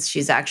kids.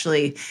 She's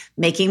actually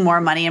making more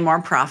money and more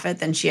profit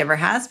than she ever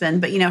has been.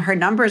 But, her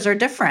numbers are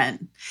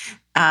different.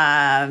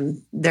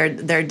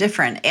 They're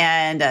different.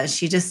 And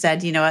she just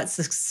said,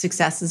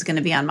 success is going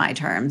to be on my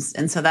terms.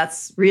 And so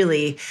that's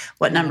really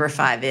what number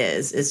 5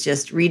 is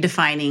just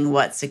redefining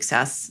what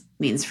success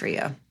means for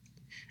you.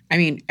 I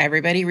mean,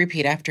 everybody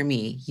repeat after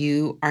me.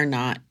 You are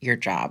not your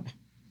job.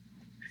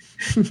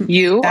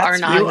 You are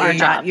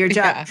not your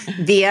job. Yeah.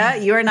 Via,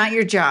 you are not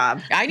your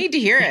job. I need to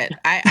hear it.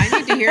 I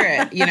need to hear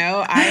it.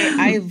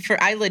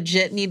 I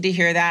legit need to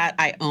hear that.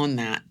 I own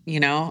that.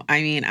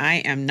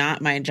 I am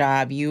not my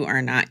job. You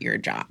are not your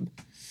job.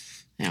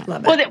 Yeah.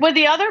 Love it. Well,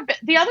 the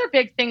other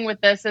big thing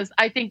with this is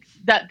I think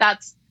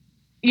that's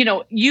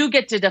you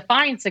get to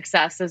define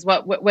success is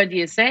what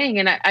Wendy is saying.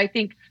 And I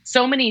think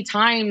so many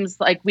times,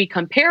 like, we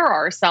compare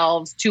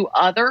ourselves to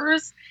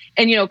others,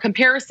 and,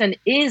 comparison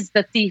is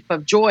the thief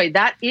of joy.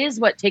 That is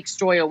what takes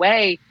joy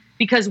away,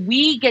 because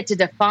we get to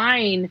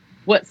define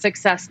what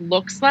success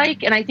looks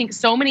like. And I think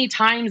so many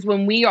times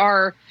when we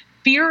are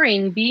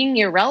fearing being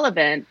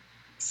irrelevant,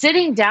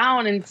 sitting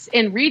down and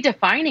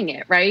redefining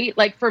it, right?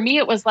 Like, for me,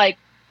 it was like,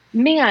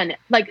 man,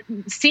 like,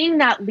 seeing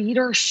that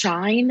leader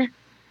shine.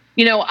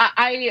 We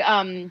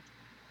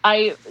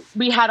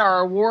had our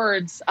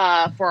awards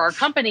for our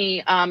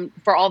company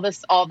for all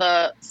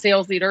the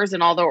sales leaders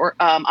and all the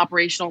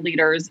operational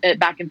leaders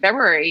back in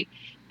February.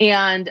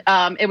 And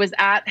it was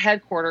at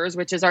headquarters,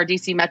 which is our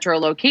DC Metro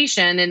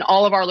location. And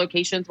all of our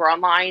locations were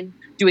online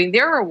doing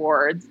their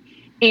awards.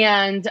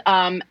 And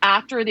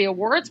after the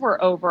awards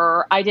were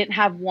over, I didn't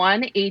have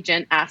one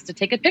agent ask to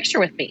take a picture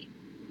with me.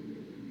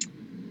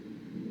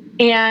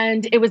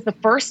 And it was the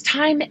first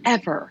time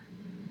ever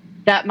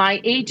that my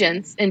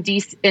agents in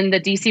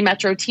the DC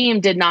Metro team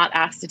did not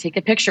ask to take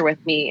a picture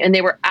with me. And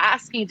they were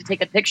asking to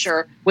take a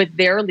picture with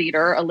their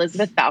leader,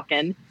 Elizabeth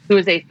Falcon, who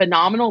is a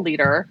phenomenal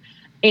leader.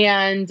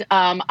 And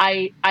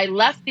I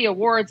left the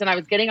awards, and I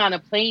was getting on a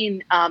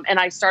plane, and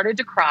I started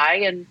to cry.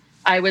 And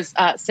I was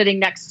sitting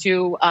next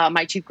to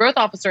my chief growth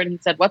officer, and he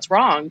said, "What's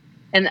wrong?"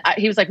 And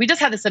he was like, "We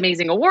just had this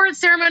amazing awards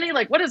ceremony.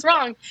 Like, what is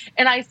wrong?"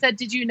 And I said,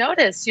 "Did you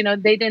notice,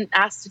 they didn't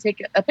ask to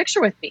take a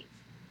picture with me?"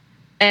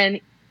 And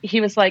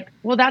he was like,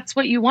 "Well, that's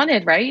what you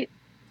wanted, right?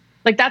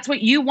 Like, that's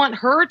what you want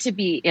her to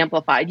be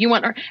amplified. You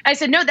want her." I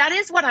said, "No, that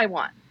is what I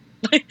want.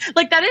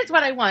 Like, that is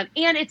what I want.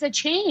 And it's a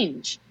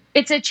change.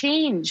 It's a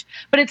change,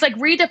 but it's like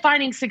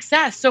redefining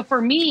success." So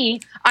for me,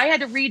 I had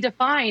to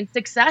redefine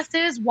success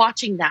is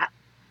watching that,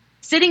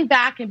 sitting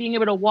back and being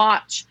able to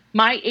watch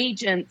my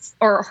agents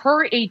or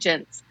her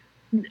agents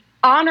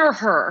honor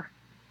her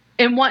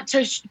and want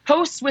to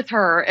post with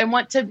her and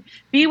want to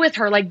be with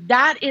her. Like,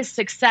 that is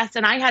success.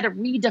 And I had to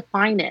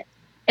redefine it.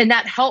 And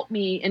that helped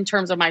me in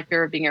terms of my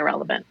fear of being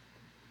irrelevant.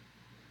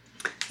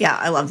 Yeah,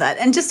 I love that.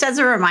 And just as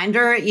a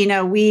reminder,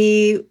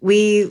 we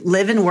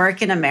live and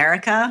work in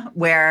America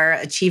where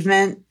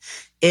achievement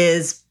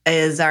is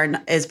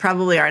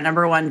probably our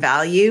number one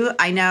value.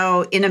 I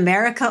know in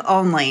America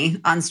only,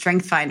 on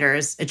Strength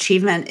Finders,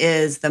 achievement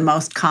is the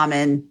most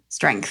common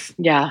strength.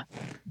 Yeah.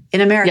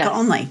 In America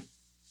only.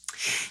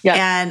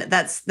 Yeah. And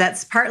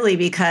that's partly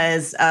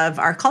because of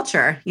our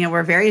culture.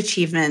 We're very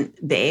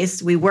achievement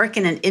based. We work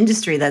in an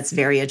industry that's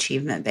very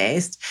achievement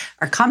based.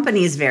 Our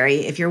company is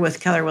if you're with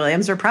Keller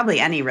Williams, or probably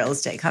any real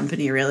estate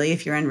company, really,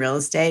 if you're in real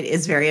estate,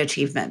 is very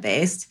achievement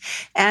based.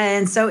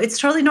 And so it's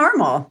totally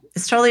normal.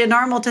 It's totally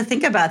normal to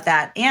think about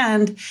that.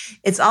 And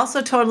it's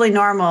also totally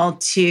normal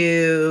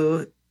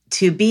to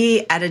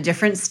be at a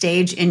different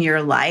stage in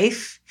your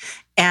life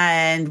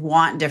and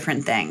want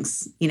different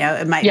things.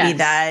 It might be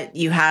that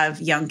you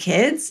have young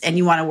kids and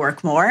you want to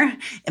work more.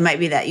 It might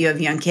be that you have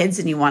young kids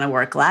and you want to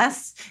work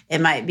less. It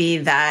might be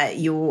that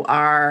you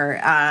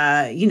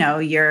are,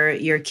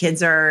 your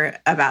kids are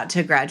about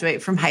to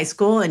graduate from high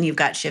school and you've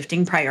got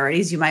shifting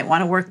priorities. You might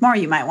want to work more.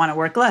 You might want to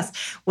work less.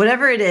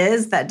 Whatever it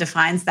is that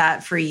defines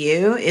that for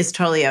you is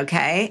totally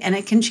okay. And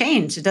it can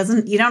change. You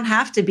don't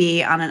have to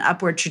be on an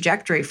upward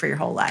trajectory for your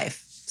whole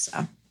life.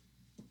 So.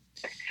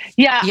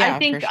 Yeah, I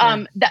think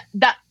sure.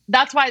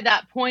 That's why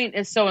that point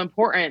is so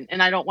important.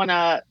 And I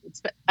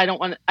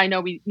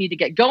know we need to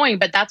get going,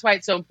 but that's why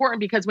it's so important,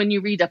 because when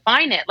you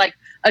redefine it, like,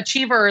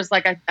 achiever is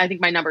like, I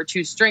think my number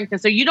 2 strength. And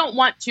so you don't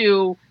want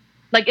to,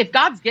 like, if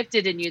God's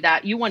gifted in you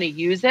that, you want to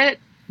use it.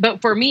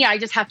 But for me, I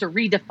just have to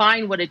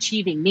redefine what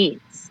achieving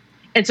means.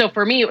 And so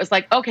for me, it was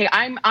like, okay,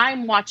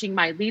 I'm watching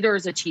my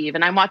leaders achieve,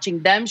 and I'm watching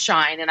them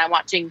shine, and I'm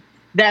watching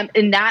them,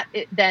 and that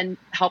it then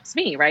helps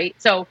me. Right.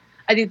 So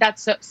I think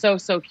that's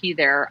so key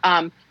there.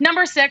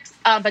 Number 6,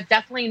 but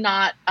definitely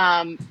not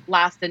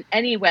last in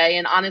any way.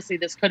 And honestly,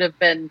 this could have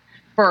been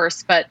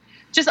first, but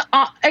just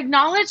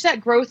acknowledge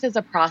that growth is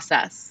a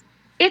process.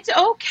 It's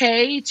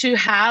okay to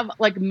have,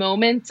 like,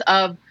 moments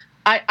of,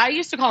 I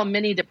used to call them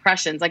mini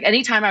depressions. Like,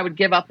 anytime I would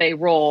give up a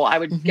role, I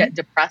would get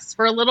depressed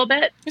for a little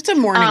bit. It's a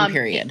mourning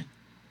period.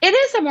 It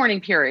is a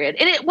mourning period.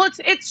 And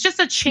it's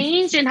just a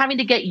change in having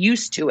to get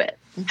used to it.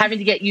 Having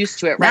to get used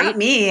to it, right? Not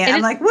me. And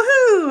I'm like,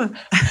 woohoo.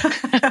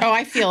 Oh,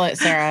 I feel it,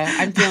 Sarah.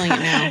 I'm feeling it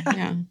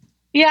now.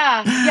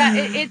 Yeah.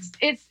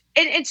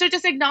 It's so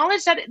just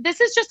acknowledge that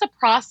this is just a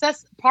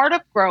process, part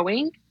of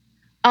growing.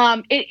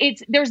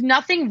 There's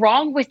nothing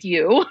wrong with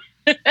you.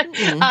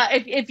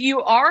 If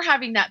you are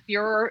having that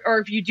fear, or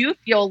if you do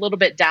feel a little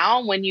bit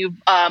down when you've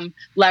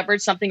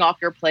leveraged something off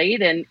your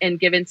plate and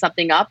given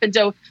something up. And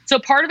so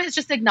part of it is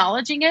just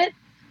acknowledging it,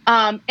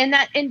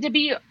 and to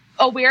be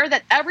aware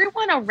that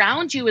everyone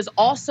around you is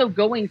also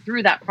going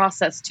through that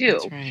process too.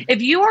 Right.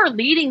 If you are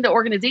leading the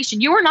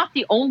organization, you are not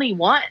the only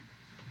one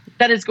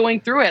that is going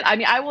through it. I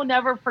mean, I will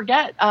never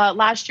forget,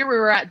 last year we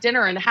were at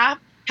dinner, and half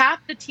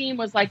the team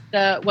was like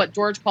what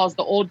George calls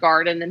the old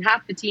guard, and then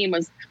half the team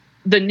was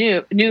the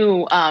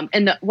new.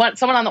 And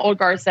someone on the old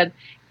guard said,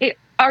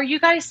 "Are you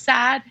guys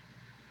sad?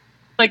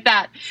 like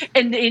that.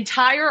 And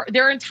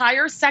their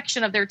entire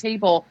section of their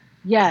table,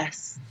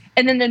 yes.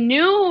 And then the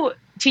new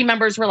team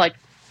members were like,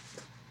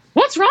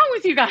 what's wrong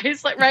with you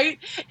guys? Like, right.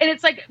 And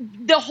it's like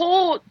the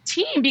whole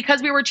team,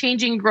 because we were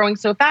changing and growing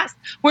so fast,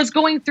 was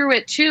going through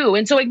it too.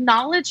 And so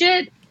acknowledge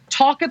it,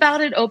 talk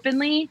about it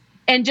openly,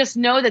 and just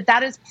know that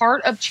that is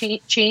part of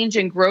change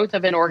and growth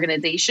of an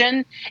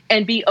organization,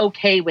 and be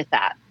okay with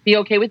that. Be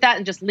okay with that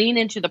and just lean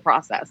into the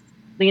process.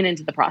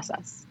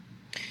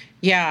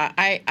 Yeah,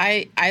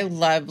 I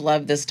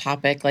love this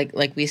topic.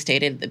 Like we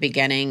stated at the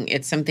beginning,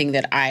 it's something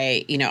that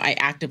I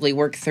actively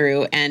work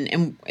through.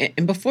 And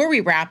before we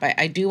wrap,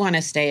 I do want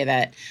to say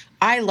that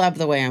I love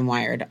the way I'm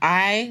wired.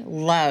 I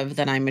love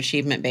that I'm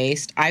achievement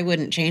based. I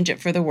wouldn't change it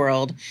for the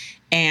world.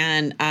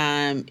 And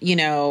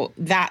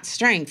that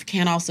strength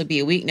can also be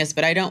a weakness,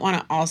 but I don't want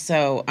to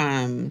also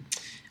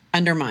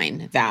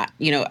undermine that.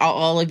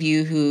 All of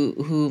you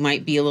who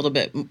might be a little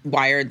bit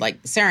wired like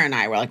Sarah and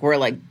I,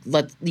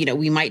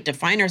 we might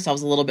define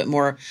ourselves a little bit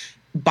more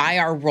by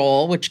our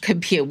role, which could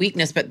be a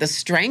weakness, but the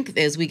strength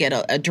is we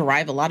get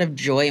derive a lot of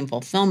joy and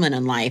fulfillment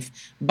in life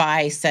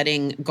by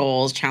setting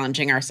goals,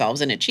 challenging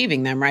ourselves, and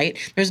achieving them, right?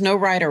 There's no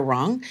right or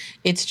wrong.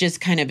 It's just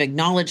kind of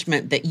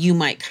acknowledgement that you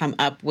might come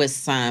up with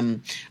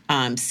some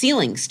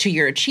ceilings to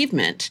your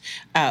achievement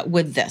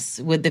with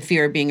the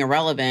fear of being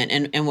irrelevant.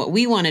 And what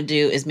we want to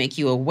do is make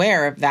you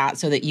aware of that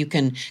so that you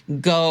can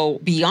go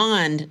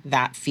beyond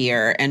that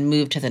fear and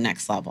move to the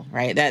next level,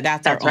 right?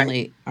 That's our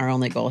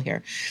only goal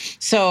here.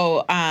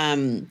 So,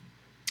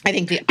 I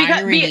think the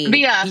irony.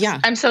 Yeah,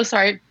 I'm so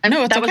sorry.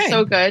 That was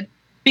so good,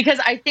 because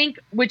I think,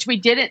 which we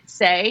didn't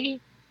say,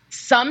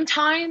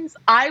 sometimes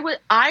I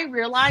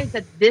realized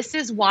that this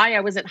is why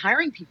I wasn't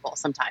hiring people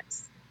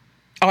sometimes.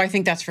 Oh, I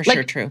think that's for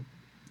sure true.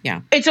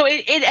 Yeah. And so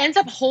it ends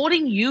up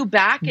holding you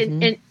back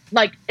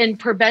and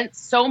prevents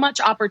so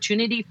much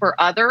opportunity for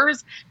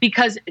others,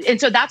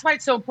 and so that's why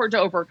it's so important to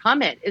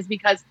overcome it, is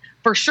because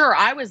for sure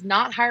I was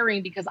not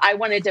hiring because I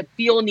wanted to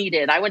feel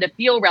needed. I wanted to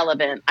feel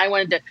relevant. I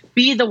wanted to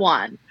be the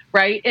one,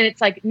 right? And it's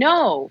like,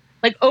 no,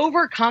 like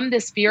overcome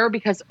this fear,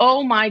 because,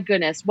 oh my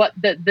goodness, what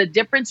the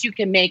difference you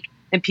can make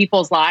in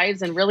people's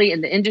lives and really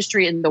in the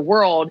industry, in the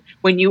world,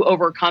 when you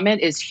overcome it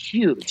is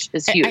huge.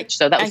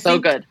 So that was so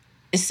good.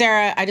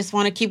 Sarah, I just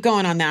want to keep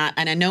going on that.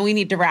 And I know we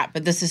need to wrap,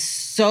 but this is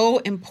so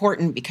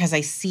important because I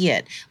see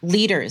it.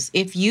 Leaders,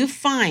 if you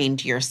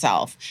find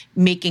yourself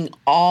making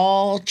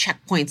all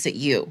checkpoints at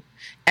you,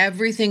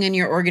 everything in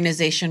your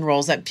organization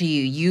rolls up to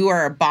you. You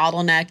are a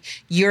bottleneck.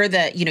 You're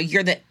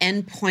the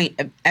end point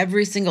of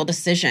every single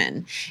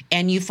decision.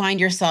 And you find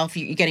yourself,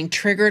 you're getting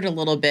triggered a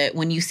little bit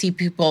when you see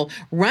people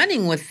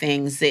running with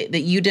things that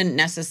you didn't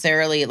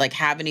necessarily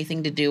have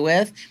anything to do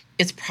with.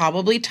 It's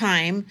probably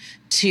time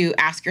to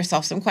ask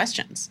yourself some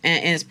questions.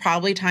 And it's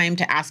probably time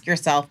to ask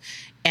yourself,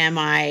 am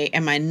I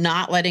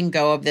not letting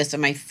go of this?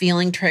 Am I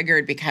feeling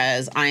triggered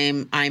because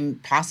I'm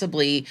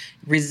possibly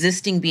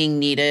resisting being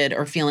needed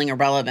or feeling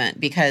irrelevant?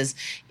 Because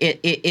it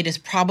is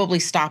probably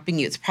stopping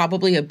you. It's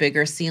probably a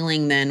bigger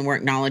ceiling than we're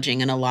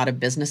acknowledging in a lot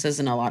of businesses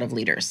and a lot of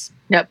leaders.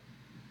 Yep.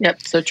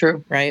 So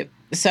true. Right.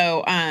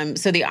 So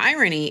the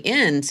irony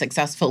in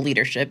successful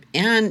leadership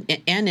and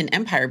in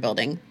empire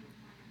building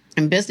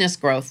and business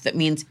growth, that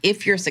means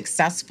if you're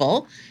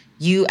successful,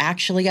 you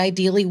actually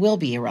ideally will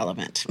be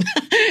irrelevant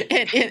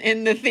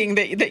in the thing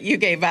that you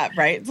gave up,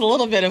 right? It's a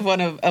little bit of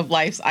one of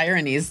life's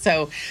ironies.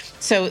 So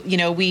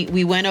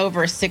we went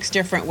over 6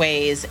 different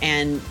ways,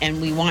 and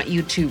we want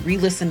you to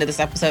re-listen to this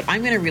episode.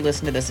 I'm going to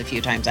re-listen to this a few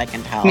times, I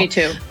can tell. Me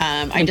too.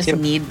 I just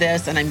need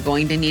this, and I'm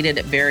going to need it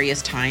at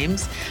various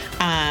times.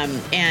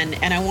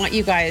 And I want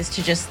you guys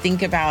to just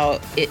think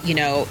about it,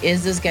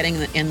 is this getting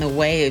in the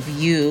way of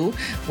you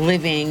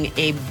living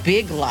a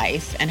big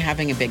life and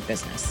having a big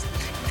business?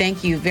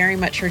 Thank you very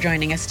much for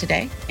joining us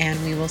today, and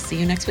we will see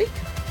you next week.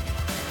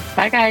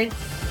 Bye, guys.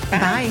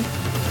 Bye.